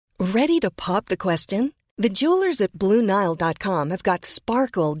Ready to pop the question? The jewelers at BlueNile.com have got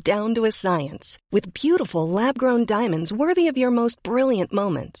sparkle down to a science with beautiful lab-grown diamonds worthy of your most brilliant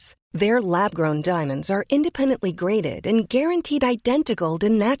moments. Their lab-grown diamonds are independently graded and guaranteed identical to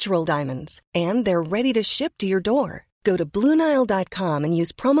natural diamonds, and they're ready to ship to your door. Go to BlueNile.com and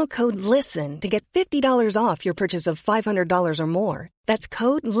use promo code LISTEN to get $50 off your purchase of $500 or more. That's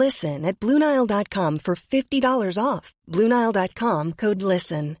code LISTEN at BlueNile.com for $50 off. BlueNile.com, code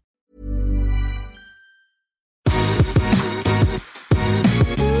LISTEN.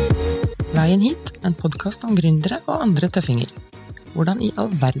 Veien hit, en podcast om gründere og andre tøffinger. Hvordan i all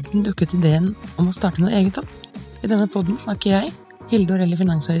verden dukket ideen om å starte noe eget opp? I denne podden snakker jeg, Hilde Orell i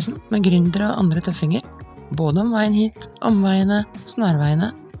Finansavisen, med gründere og andre tøffinger, både om veien hit, omveiene,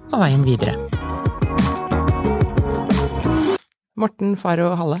 snarveiene og veien videre. Morten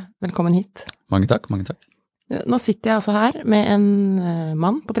Faro Halle, velkommen hit. Mange takk, mange takk. Nå sitter jeg altså her med en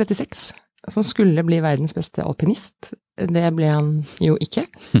mann på 36 som skulle bli verdens beste alpinist. Det ble han jo ikke.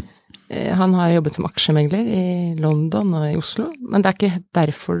 Han har jobbet som aksjemegler i London og i Oslo, men det er ikke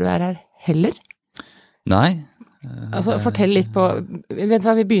derfor du er her heller. Nei. Altså, fortell litt på, vet du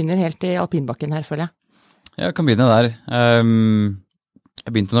hva, vi begynner helt i alpinbakken her, føler jeg. Jeg kan begynne der.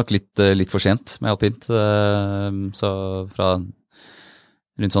 Jeg begynte nok litt for sent med alpint, så fra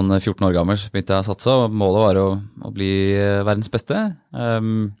rundt sånn 14 år gammel begynte jeg å satse, og målet var å bli verdens beste.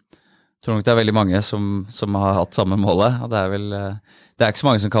 Jeg tror nok det er veldig mange som har hatt samme målet, og det er ikke så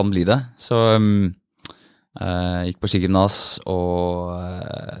mange som kan bli det. Så jeg gikk på skigymnas og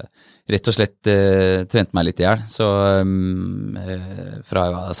rett og slett trente meg litt i hjel. Så fra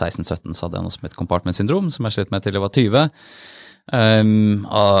jeg var 16-17 så hadde jeg noe som het compartment-syndrom, som jeg slet med til jeg var 20.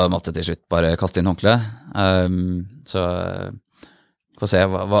 Og måtte til slutt bare kaste inn håndkle. Så får se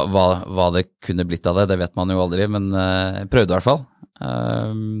hva det kunne blitt av det vet man jo aldri, men jeg prøvde i hvert fall.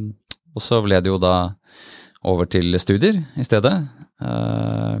 Og så ble det jo da over til studier i stedet.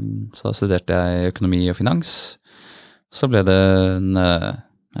 Så da studerte jeg økonomi og finans. Så ble det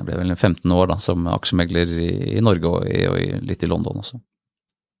jeg ble vel 15 år da, som aksjemegler i Norge og litt i London også.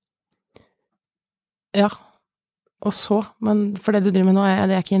 Ja, og så, men for det du driver med nå,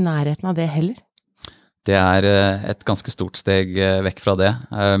 det er ikke i nærheten av det heller? Det er et ganske stort steg vekk fra det.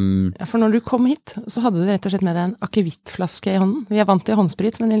 Ja, for når du kom hit, så hadde du rett og slett med deg en akevittflaske i hånden. Vi er vant til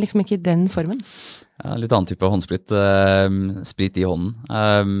håndsprit, men liksom ikke i den formen. Ja, litt annen type håndsprit, sprit i hånden.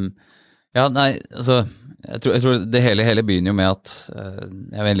 Ja, nei, altså, jeg tror det hele begynner jo med at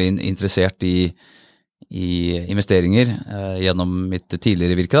jeg er veldig interessert i investeringer gjennom mitt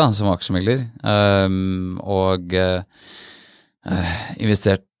tidligere virke da, som aksjemegler, og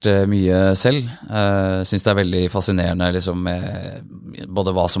investert mye selv. Synes det er veldig fascinerende liksom, med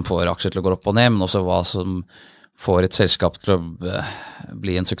både hva som får aksjer til å gå opp og ned, men også hva som får et selskap til å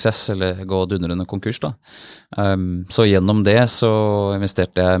bli en suksess eller gå dundrende konkurs da. Så gjennom det så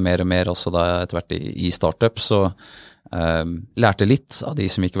investerte jeg mer og mer også da etter hvert i startups, så lærte litt av de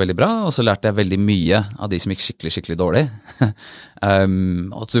som gikk veldig bra, og så lærte jeg veldig mye av de som gikk skikkelig dårlig.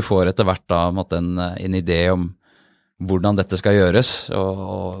 Og at du får etter hvert da en idé om hvordan dette skal gjøres,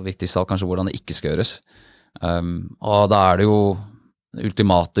 og viktigst av alt kanskje hvordan det ikke skal gjøres. Og da er det jo,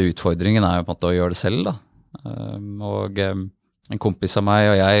 ultimate utfordringen er jo på en måte å gjøre det selv da. Og en kompis av meg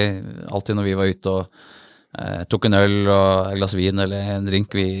og jeg, alltid når vi var ute og tok en øl og et glass vin eller en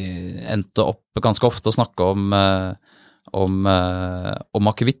drink, vi endte opp ganske ofte å snakke om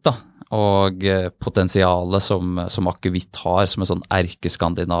akevitt da, og potensialet som akevitt har som en sånn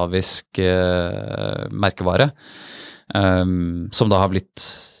erkeskandinavisk merkevare, som da har blitt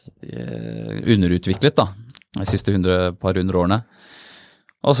underutviklet da, de siste par hundre årene.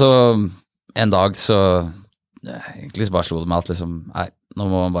 Og så en dag så egentlig bare slo det meg at liksom, nei, nå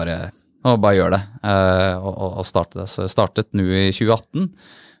må man bare gjøre det og starte det. Så jeg startet nå i 2018,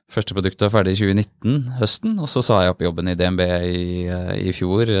 første produktet var ferdig i 2019, høsten, og så sa jeg opp jobben i DNB i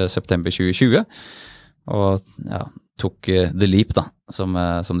fjor, september 2020, og ja, tok the leap da, som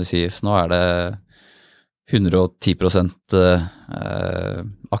det sies. Nå er det 110%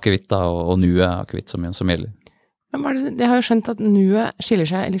 akevitt da, og Nue akevitt som gjelder. Men jeg har jo skjønt at Nue skiller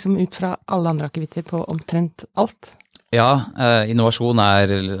seg liksom ut fra alle andre akevitter på omtrent alt. Ja, innovasjon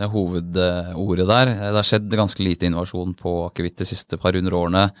er hovedordet der. Det har skjedd ganske lite innovasjon på akevitt de siste par hundre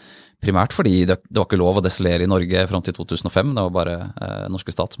årene, primært fordi det var ikke lov å destillere i Norge frem til 2005, det var bare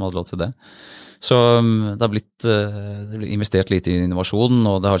norske stat som hadde lov til det. Så det har blitt investert lite i innovasjon,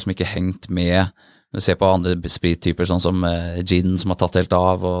 og det har liksom ikke hengt med. Du ser på andre sprittyper, sånn som gin som har tatt helt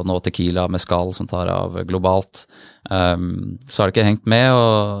av, og nå tequila, mezcal som tar av globalt. Så har det ikke hengt med,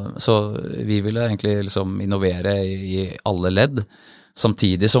 og så vi ville egentlig liksom innovere i alle ledd.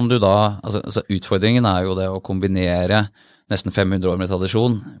 Samtidig som du da, altså utfordringen jo det å kombinere nesten 500 år med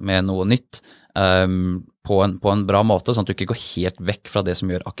tradisjon med noe nytt på en bra måte, sånn at du ikke går helt vekk fra det som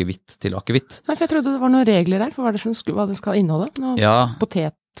gjør akevitt til akevitt. Nei, for jeg trodde det var noen regler der for hva det skal inneholde.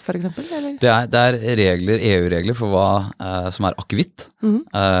 Potet, for eksempel, eller? Det regler, EU-regler for hva som akevitt.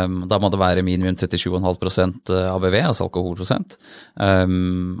 Da må det være minimum 37,5% ABV, altså alkoholprosent.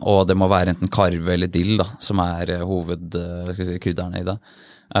 Og det må være enten karve eller dill da, som hovedkrydderne i det.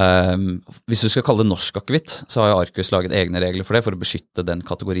 Hvis du skal kalle det norsk akevitt, så har jo Arcus laget egne regler for det, for å beskytte den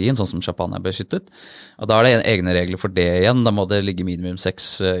kategorien, sånn som champagne beskyttet. Og da det egne regler for det igjen. Da må det ligge minimum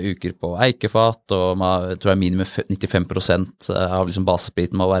 6 uker på eikefat, og jeg tror minimum 95% av liksom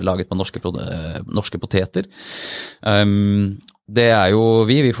basespriten må være laget på norske poteter. Det jo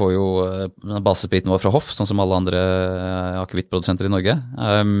vi får jo basespriten vår fra Hoff, sånn som alle andre akevittprodusenter i Norge.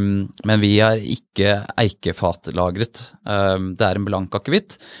 Men vi ikke eikefatlagret. Det en blank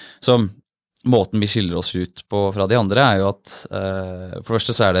akevitt, så måten vi skiller oss ut på fra de andre jo at for det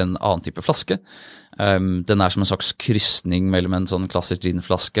første så det en annen type flaske. Den som en slags krysning mellom en sånn klassisk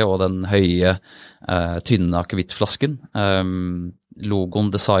ginflaske og den høye, tynne akevittflasken. Logoen,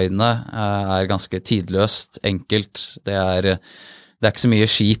 designet ganske tidløst, enkelt. Det ikke så mye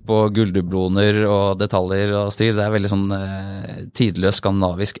skip og gulldubloner og detaljer og styr. Det veldig sånn tidløst,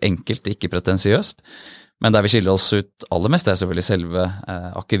 skandinavisk, enkelt, ikke pretensiøst. Men der vi skiller oss ut aller mest selvfølgelig selve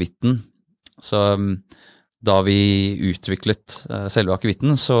akevitten. Så da vi utviklet selve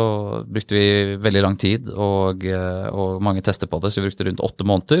akevitten, så brukte vi veldig lang tid og mange tester på det. Så vi brukte rundt 8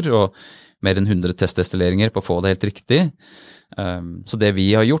 måneder og mer enn 100 testdestilleringer på å få det helt riktig. Så det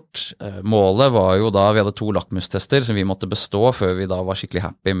vi har gjort, målet var jo da, vi hadde 2 lakmustester som vi måtte bestå før vi da var skikkelig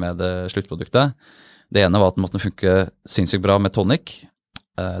happy med det sluttproduktet. Det ene var at det måtte funke sinnssykt bra med tonic.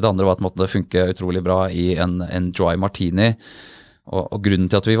 Det andre var at det måtte funke utrolig bra i en dry martini. Og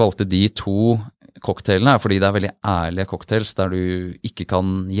grunnen til at vi valgte de 2 cocktailene fordi det veldig ærlige cocktails der du ikke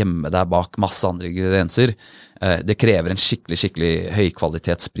kan gjemme deg bak masse andre ingredienser. Det krever en skikkelig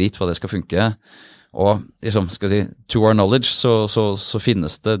høykvalitetssprit for at det skal funke. Og liksom, skal jeg si, to our knowledge så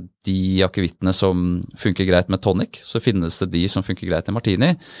finnes det de akevittene som funker greit med tonic, så finnes det de som funker greit i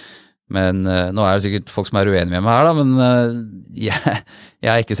martini. Men nå det sikkert folk som uenige med meg her da, men jeg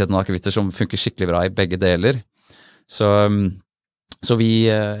har ikke sett noen akevitter som funker skikkelig bra i begge deler. Så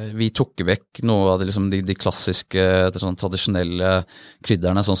vi tok vekk noe av det, liksom de klassiske, sånn tradisjonelle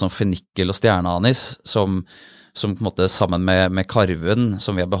krydderne, sånn som fenikkel og stjerneanis, som på en måte sammen med karven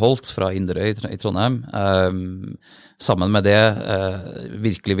som vi har beholdt fra Inderøy i Trondheim, sammen med det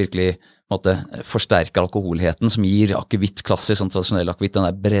virkelig på en måte forsterker alkoholheten, som gir akevitt, klassisk, sånn tradisjonell akevitt, den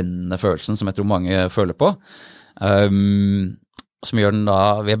der brennende følelsen som jeg tror mange føler på. Som gjør den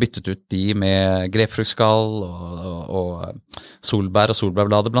da, vi har byttet ut de med grepfruktskall og solbær og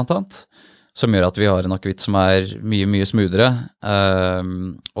solbærblade blant annet, som gjør at vi har en akevitt som mye smoothere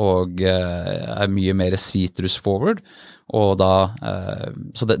og mye mer citrus forward, og da,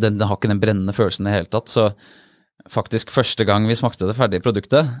 så den har ikke den brennende følelsen i hele tatt, så faktisk første gang vi smakte det ferdige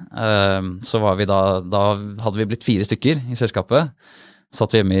produktet, så var vi da hadde vi blitt 4 stykker i selskapet,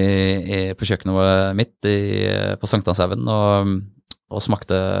 satt vi hjemme på kjøkkenet mitt på Sankthanshaugen og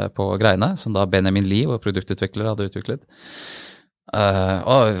smakte på greiene, som da Benjamin Lee, vår produktutvikler, hadde utviklet.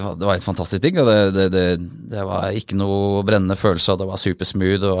 Og det var et fantastisk digg, og det var ikke noe brennende følelse, og det var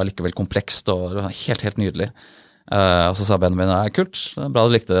supersmooth og likevel komplekst, og det var helt nydelig. Og så sa Benjamin, det kult, det bra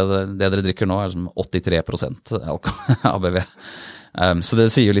du likte det dere drikker nå, som 83% ABV. Så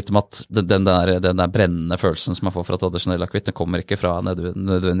det sier jo litt om at den der brennende følelsen som man får fra tradisjonell akevitt, den kommer ikke fra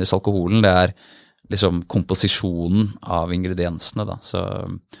nødvendigvis alkoholen, det liksom komposisjonen av ingrediensene da, så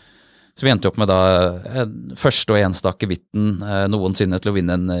vi endte opp med da første og eneste akevitten noensinne til å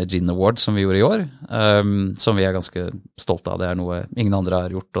vinne en Gin Award som vi gjorde i år, som vi ganske stolte av. Det noe ingen andre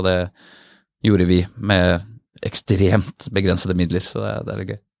har gjort, og det gjorde vi med ekstremt begrensede midler, så det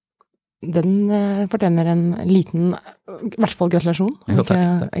litt gøy. Den fortjener en liten, i hvert fall gratulasjon, en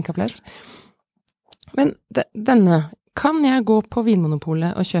applaus. Men denne, kan jeg gå på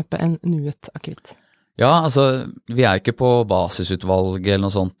Vinmonopolet og kjøpe en Nuet akevitt? Ja, altså, vi ikke på basisutvalg eller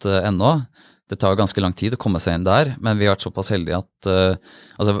noe sånt ennå. Det tar ganske lang tid å komme seg inn der, men vi har vært såpass heldige at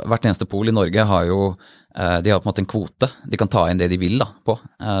altså, hvert eneste pol i Norge har jo de har på en måte en kvote. De kan ta inn det de vil da, på,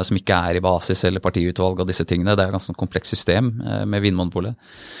 som ikke i basis eller partiutvalg og disse tingene. Det et ganske komplekst system med Vinmonopolet.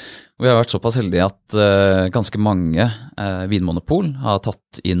 Og vi har vært såpass heldige at ganske mange vinmonopol har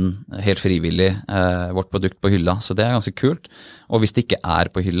tatt inn helt frivillig vårt produkt på hylla, så det ganske kult. Og hvis det ikke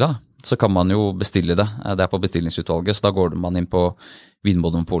på hylla, så kan man jo bestille det. Det på bestillingsutvalget, så da går man inn på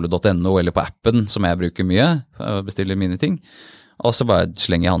vinmonopolet.no eller på appen, som jeg bruker mye, og bestiller mine ting. og så bare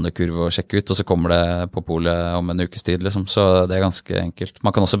slenge i handlekurv og sjekke ut, og så kommer det på polet om en ukes tid, liksom. Så det ganske enkelt.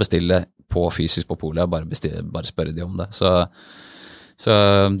 Man kan også bestille fysisk på polet, bare spørre de om det. Så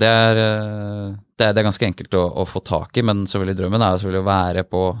det er ganske enkelt å få tak i, men selvfølgelig drømmen er selvfølgelig å være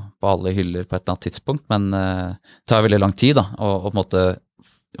på alle hyller på et eller annet tidspunkt, men det tar veldig lang tid da, å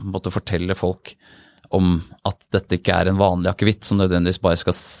måtte fortelle folk om at dette ikke er en vanlig akevitt som nødvendigvis bare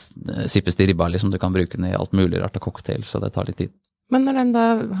skal sippes til ribba, liksom. Du kan bruke den i alt mulig rart av cocktail, så det tar litt tid. Men når den da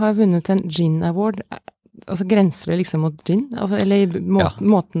har vunnet en gin award, altså grenser det liksom mot gin? Altså, eller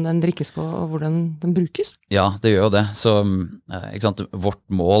måten den drikkes på og hvordan den brukes? Ja, det gjør jo det. Så ikke sant? Vårt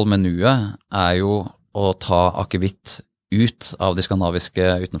mål med nuet er jo å ta akevitt utenfor de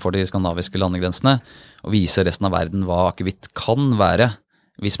skandinaviske landegrensene og vise resten av verden hva akevitt kan være,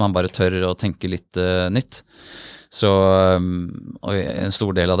 hvis man bare tør å tenke litt nytt. Så og en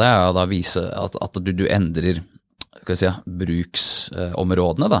stor del av det er da vise at du endrer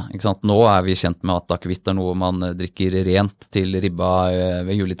bruksområdene da, ikke sant? Nå er vi kjent med at akevitt er noe man drikker rent til ribba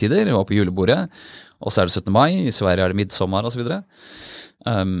ved juletider og på julebordet, og så er det 17. mai, i Sverige er det midsommar og så videre.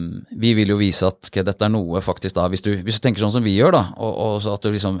 Vi vil jo vise at dette er noe faktisk da, hvis du tenker sånn som vi gjør da, og så at du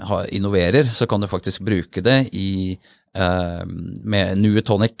liksom innoverer, så kan du faktisk bruke det med Nue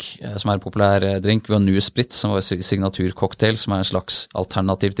Tonic, som er en populær drink, vi har Nue Spritz, som var signaturcocktail, som er en slags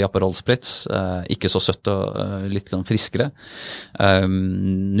alternativ til Aperol Spritz, ikke så søtt og litt friskere.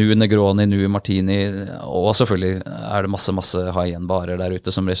 Nue Negroni, Nue Martini, og selvfølgelig er det masse high-end barer der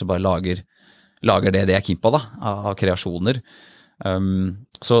ute som bare lager det de er keen på da, av kreasjoner.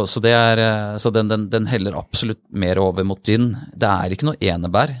 Så den heller absolutt mer over mot gin. Det er ikke noe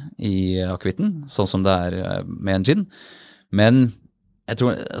enebær i akevitten, sånn som det er med en gin, men jeg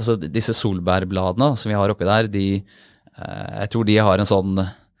tror altså, disse solbærbladene som vi har oppi der, jeg tror de har en sånn, det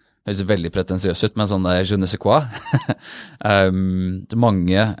høres veldig pretensiøst ut, men sånn je ne sais quoi.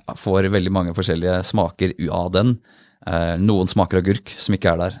 Mange får veldig mange forskjellige smaker av den. Noen smaker agurk som ikke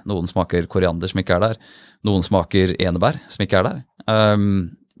er der, noen smaker koriander som ikke er der, noen smaker enebær som ikke er der.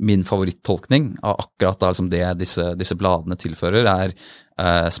 Min favorittolkning av akkurat da, liksom det disse bladene tilfører er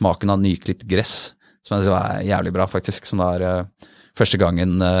smaken av nyklipt gress, som jeg synes er jævlig bra faktisk, som da er første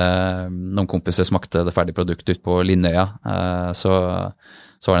gangen noen kompiser smakte det ferdige produktet ut på Linnøya, så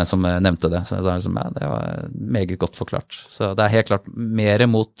var det en som nevnte det, så det var meget godt forklart. Så det er helt klart mer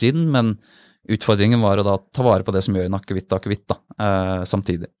mot gin, men utfordringen var å da ta vare på det som gjør en akevitt da,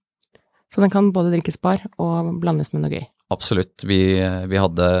 samtidig. Så den kan både drikkes bar og blandes med noe gøy? Absolutt. Vi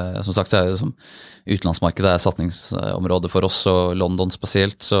hadde, som sagt, utenlandsmarkedet er satsningsområdet for oss, og London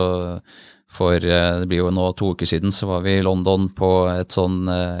spesielt, så det blir jo nå 2 uker siden, så var vi i London på et sånn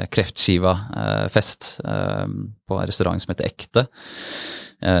kreftskiva-fest på en restaurant som heter Ekte,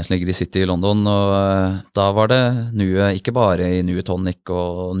 som ligger i City i London, og da var det Nue, ikke bare i Nue Tonic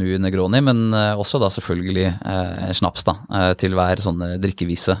og Nue Negroni, men også da selvfølgelig snaps da, til hver sånne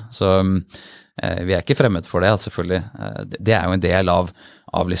drikkevise. Så vi er ikke fremmed for det, selvfølgelig. Det er jo en del av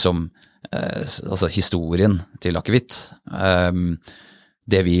liksom, altså historien til akevitt.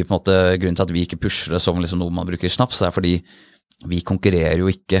 Det vi på en måte, grunnen til at vi ikke pusher det som liksom noe man bruker snaps, er fordi vi konkurrerer jo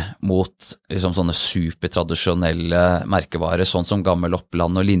ikke mot liksom sånne supertradisjonelle merkevarer, sånn som Gammel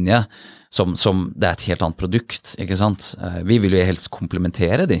Oppland og Linje, som det er et helt annet produkt, ikke sant? Vi vil jo helst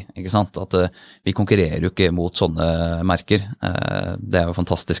komplementere de, ikke sant? At vi konkurrerer jo ikke mot sånne merker. Det er jo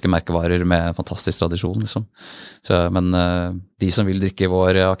fantastiske merkevarer med fantastisk tradisjon, liksom. Men de som vil drikke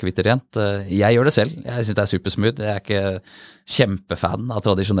vår akevitt rent, jeg gjør det selv. Jeg synes det er supersmooth. Jeg er ikke kjempefan av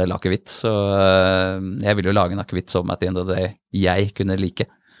tradisjonell akevitt, så jeg vil jo lage en akevitt som at det enda det jeg kunne like.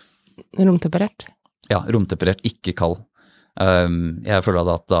 Romtemperert? Ja, romtemperert, ikke kald. Jeg føler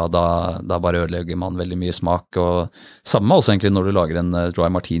at da bare ødelegger man veldig mye smak, og samme også egentlig når du lager en dry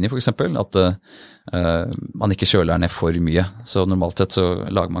martini for eksempel, at man ikke kjøler ned for mye, så normalt sett så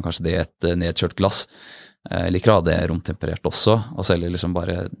lager man kanskje det i et nedkjølt glass. Jeg liker å ha det romtemperert også, og selv liksom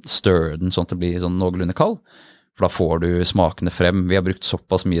bare stir den sånn at det blir sånn noenlunde kald, for da får du smakene frem. Vi har brukt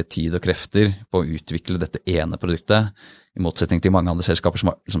såpass mye tid og krefter på å utvikle dette ene produktet, i motsetning til mange andre selskaper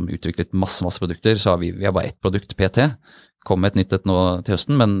som har liksom utviklet masse produkter, så har vi har bare ett produkt, PT. Kom med et nytt nå til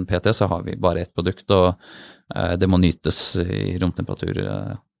høsten, men PT så har vi bare ett produkt, og det må nytes i romtemperatur.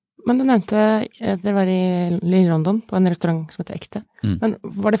 Men du nevnte det var i London på en restaurant som heter Ekte. Men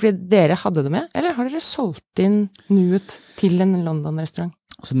var det fordi dere hadde det med, eller har dere solgt inn Nuet til en London-restaurant?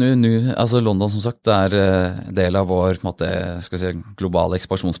 Altså London som sagt er del av vår på en måte, skal vi si, globale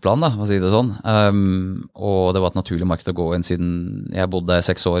ekspansjonsplan, da, for å si det sånn. Og det var et naturlig marked å gå inn siden jeg bodde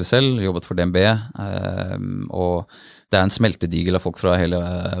 6 år selv, jobbet for DNB, og det er en smeltedigel av folk fra hele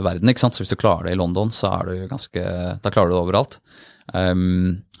verden, ikke sant? Så hvis du klarer det i London, så er du da klarer du det overalt.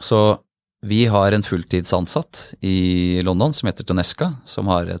 Så vi har en fulltidsansatt i London som heter Tanesca, som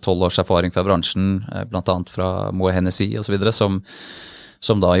har 12 års erfaring fra bransjen, blant annet fra Moët Hennessy og så videre, som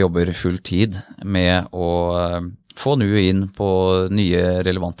da jobber fulltid med å få NUE inn på nye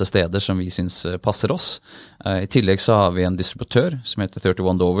relevante steder som vi synes passer oss. I tillegg så har vi en distributør som heter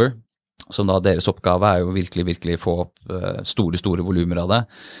 31 Dover, som da deres oppgave jo virkelig få opp store volumer av det.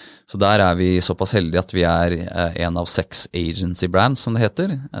 Så der vi såpass heldige at vi en av 6 agency brands, som det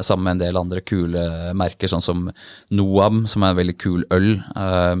heter, sammen med en del andre kule merker, sånn som Noam, som en veldig kul øl,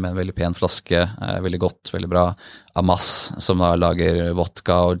 med en veldig pen flaske, veldig godt, veldig bra. Amas, som da lager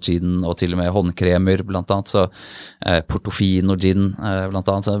vodka og gin, og til og med håndkremer, blant annet. Så Portofino gin, blant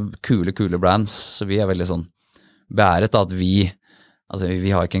annet. Så kule brands. Så vi veldig sånn beæret at vi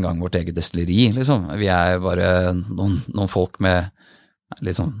har ikke engang vårt eget destilleri, liksom. Vi bare noen folk med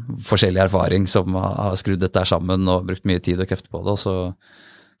liksom forskjellig erfaring som har skrudd dette sammen og brukt mye tid og krefter på det, og så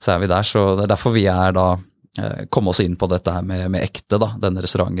vi der. Så det derfor vi da kom oss inn på dette her med ekte, da, denne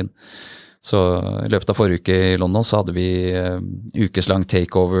restauranten. Så i løpet av forrige uke i London så hadde vi ukeslang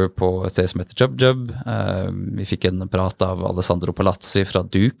takeover på et sted som heter Jub. Vi fikk en prat av Alessandro Palazzi fra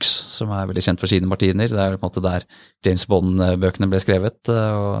Dukes, som veldig kjent for sine martiner. Det på en måte der James Bond-bøkene ble skrevet,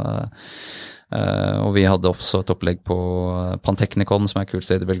 og vi hadde også et opplegg på Pantechnicon, som kult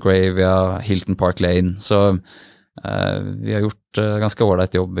sted i Belgravia, Hilton Park Lane, så vi har gjort ganske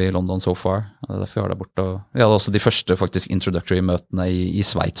ålreit jobb i London so far, og derfor vi har det borte. Og vi hadde også de første faktisk introductory møtene i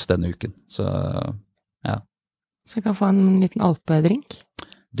Sveits denne uken, så ja. Så jeg kan få en liten alpedrink?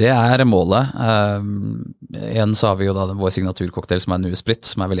 Det målet. Igjen så har vi jo da vår signaturcocktail som NUE Sprit,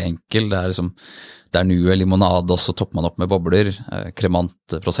 som veldig enkel. Det NUE limonade, og så topper man opp med bobler, kremant,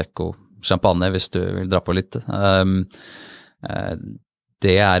 prosecco, champagne hvis du vil dra på litt.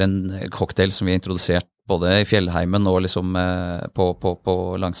 Det en cocktail som vi har introdusert både i Fjellheimen og liksom på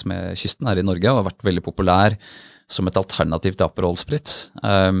langs med kysten her i Norge, og har vært veldig populær som et alternativ til Aperol Spritz,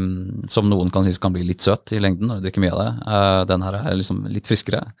 som noen kan synes kan bli litt søt i lengden når du drikker mye av det. Den her liksom litt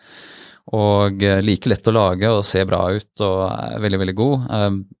friskere, og like lett å lage og se bra ut og veldig god.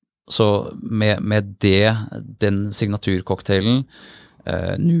 Så med den signaturcocktailen,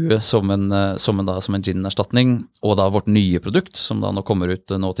 NUE som en gin-erstatning, og da vårt nye produkt, som da nå kommer ut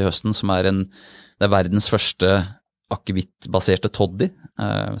nå til høsten, som det verdens første akevittbaserte toddy,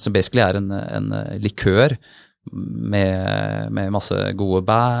 som basically en likør med masse gode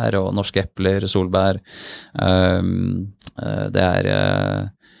bær og norske epler, solbær.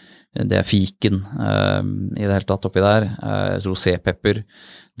 Det fiken i det hele tatt oppi der, rosépepper.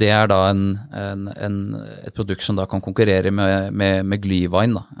 Det da et produkt som da kan konkurrere med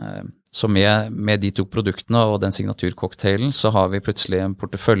Glühwein, da. Så med de to produktene og den signaturcocktailen, så har vi plutselig en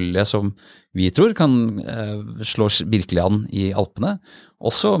portefølje som vi tror kan slå virkelig an i Alpene.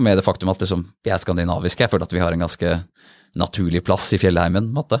 Også med det faktum at liksom, vi skandinaviske. Jeg føler at vi har en ganske naturlig plass i Fjellheimen,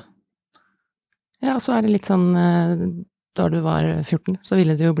 på en måte. Ja, og så det litt sånn, da du var 14, så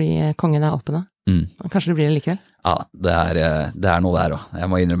ville du jo bli kongen av Alpene. Kanskje du blir det likevel? Ja, det noe der også. Jeg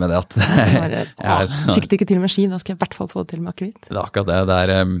må innrømme det at fikk du ikke til med ski, da skal jeg i hvert fall få det til med akevitt. Det akkurat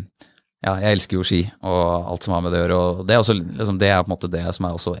det. Ja, jeg elsker jo ski og alt som har med det å gjøre, og det også, liksom, det på en måte det som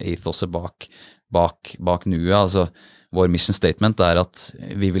også ethoset bak NUE. Altså, vår mission statement at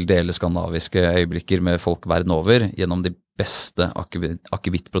vi vil dele skandinaviske øyeblikker med folk verden over gjennom de beste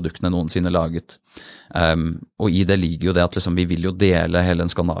akevittproduktene noensinne laget. Og i det ligger jo det at liksom, vi vil jo dele hele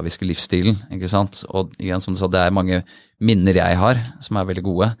den skandinaviske livsstilen, ikke sant? Og igjen, som du sa, det mange minner jeg har som veldig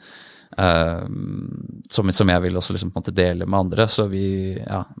gode, som jeg vil også liksom, på en måte dele med andre, så jeg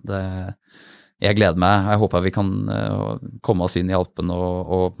gleder meg. Jeg håper vi kan komme oss inn i Alpen og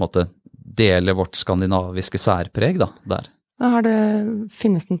på en måte dele vårt skandinaviske særpreg da, der.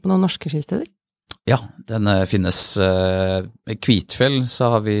 Finnes den på noen norske skisteder? Ja, den finnes. I Kvitfjell så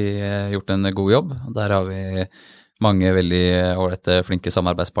har vi gjort en god jobb. Der har vi mange veldig ålreite, flinke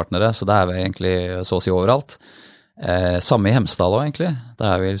samarbeidspartnere, så det vi egentlig så å si overalt. Samme i Hemsedal også, egentlig.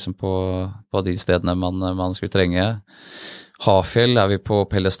 Der vi liksom på de stedene man skulle trenge. Hafjell vi på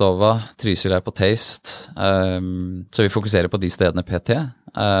Pellestova, Trysil på Taste, så vi fokuserer på de stedene PT.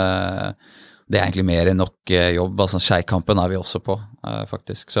 Det egentlig mer enn nok jobb, altså Skeikampen vi også på,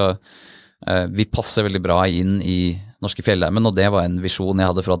 faktisk. Så vi passer veldig bra inn i Norske Fjellheimen, og det var en visjon jeg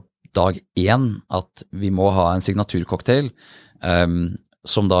hadde fra dag 1, at vi må ha en signaturcocktail,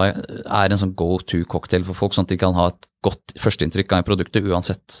 som da en sånn go-to-cocktail for folk, sånn at de kan ha et godt førsteinntrykk av en produktet,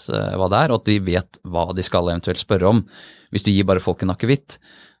 uansett hva det og at de vet hva de skal eventuelt spørre om. Hvis du gir bare folk en akevitt,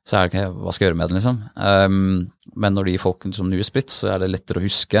 så det ikke, hva skal jeg gjøre med den liksom? Men når du gir folk som NUE Spritz, så det lettere å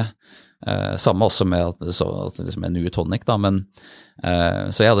huske. Samme også med liksom en new tonic da, men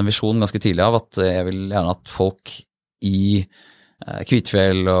så jeg hadde en visjon ganske tidlig av at jeg vil gjerne at folk i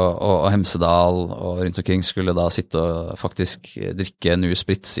Kvitfjell og Hemsedal og rundt omkring skulle da sitte og faktisk drikke new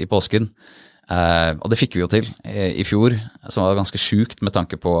sprits i påsken. Og det fikk vi jo til i fjor, som var ganske sykt med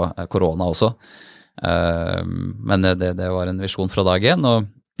tanke på korona også. Men det var en visjon fra dag 1, og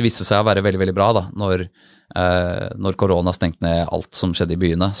det viste seg å være veldig, veldig bra da, når korona stengte ned alt som skjedde i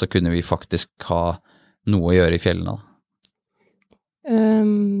byene, så kunne vi faktisk ha noe å gjøre i fjellene.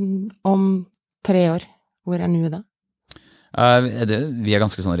 Om 3 år, hvor nu da? Vi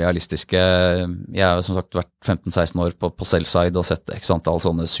ganske sånn realistiske. Jeg har som sagt vært 15-16 år på sell-side og sett ikke sant, alle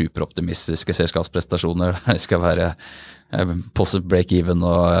sånne superoptimistiske selskapsprestasjoner der det skal være break-even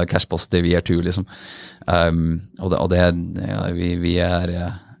og cash positive year 2 liksom. Og det vi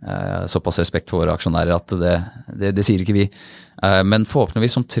såpass respekt for våre aksjonærer at det sier ikke vi. Men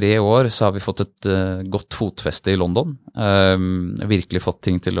forhåpentligvis om 3 år så har vi fått et godt fotfeste i London. Virkelig fått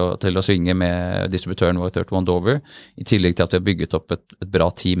ting til å svinge med distributøren vår 31 Dover, i tillegg til at vi har bygget opp et bra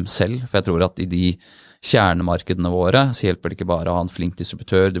team selv. For jeg tror at i de kjernemarkedene våre så hjelper det ikke bare å ha en flink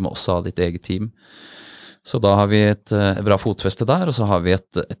distributør, du må også ha ditt eget team. Så da har vi et bra fotfeste der, og så har vi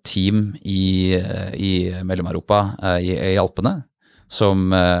et team i Mellom-Europa, i Alpene,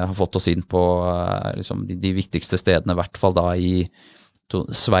 som har fått oss inn på liksom, de viktigste stedene, i hvert fall da i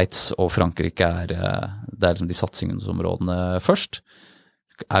Sveits og Frankrike det liksom de satsingsområdene først.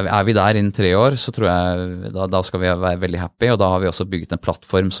 Er vi der innen 3 år, så tror jeg da skal vi være veldig happy, og da har vi også bygget en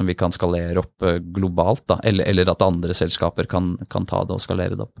plattform som vi kan skalere opp globalt, da, eller at andre selskaper kan ta det og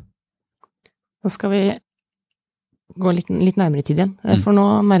skalere det opp. Da skal vi gå litt nærmere i tid igjen, for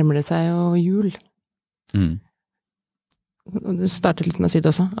nå nærmer det seg jo jul. Du startet litt med å si det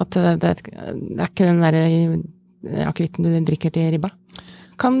også, at det er ikke den der akevitten du drikker til ribba.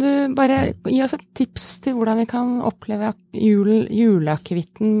 Kan du bare gi oss et tips til hvordan vi kan oppleve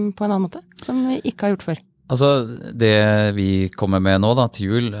juleakevitten på en annen måte, som vi ikke har gjort før? Altså, det vi kommer med nå da,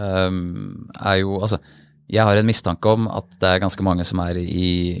 til jul, jo, altså, jeg har en mistanke om at det ganske mange som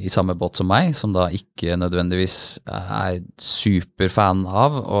i samme båt som meg, som da ikke nødvendigvis superfan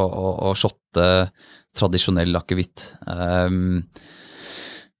av å shotte tradisjonell akevitt.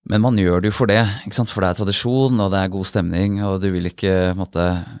 Men man gjør det jo for det, ikke sant? For det tradisjon, og det god stemning, og du vil ikke,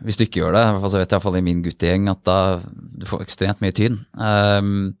 hvis du ikke gjør det, så vet jeg i hvert fall i min guttegjeng, at da du får ekstremt mye tyn.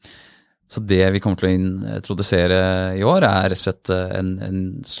 Så det vi kommer til å introdusere i år rett og slett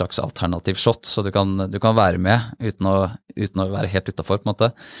en slags alternativ shot, så du kan være med uten å være helt utenfor på en måte.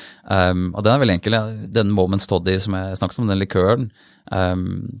 Og den veldig enkel, den Moments Toddy som jeg snakket om, den likøren,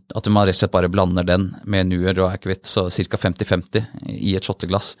 at man rett og slett bare blander den med nuer og akevitt, så cirka 50-50 i et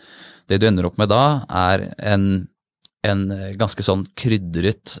shotteglass. Det du ender opp med da en ganske sånn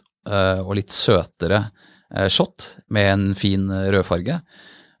krydret og litt søtere shot med en fin rødfarge.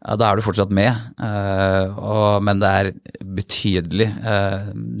 Ja, da du fortsatt med, men det betydelig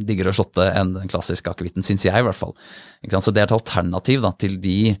diggere å shotte enn den klassiske akevitten, synes jeg i hvert fall. Ikke sant? Så det et alternativ da, til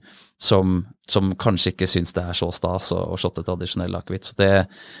de som kanskje ikke synes det så stas å shotte tradisjonell akevitt. Så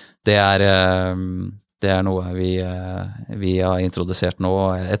det noe vi har introdusert nå.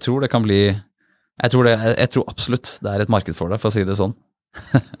 Jeg tror det kan bli, jeg tror absolutt det et marked for det, for å si det sånn.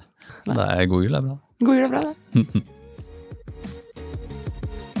 Det god jul, det bra. God jul, det bra det.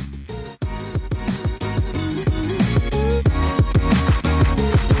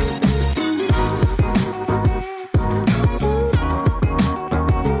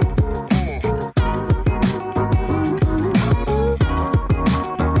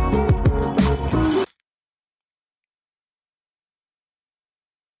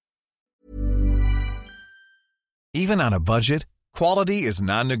 Even on a budget, quality is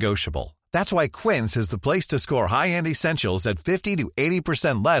non-negotiable. That's why Quince is the place to score high-end essentials at 50 to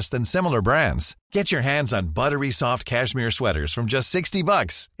 80% less than similar brands. Get your hands on buttery soft cashmere sweaters from just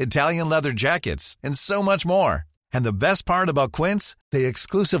 $60, Italian leather jackets, and so much more. And the best part about Quince, they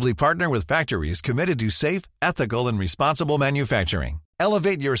exclusively partner with factories committed to safe, ethical, and responsible manufacturing.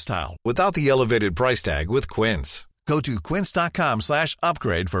 Elevate your style without the elevated price tag with Quince. Go to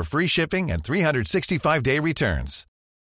quince.com/upgrade for free shipping and 365-day returns.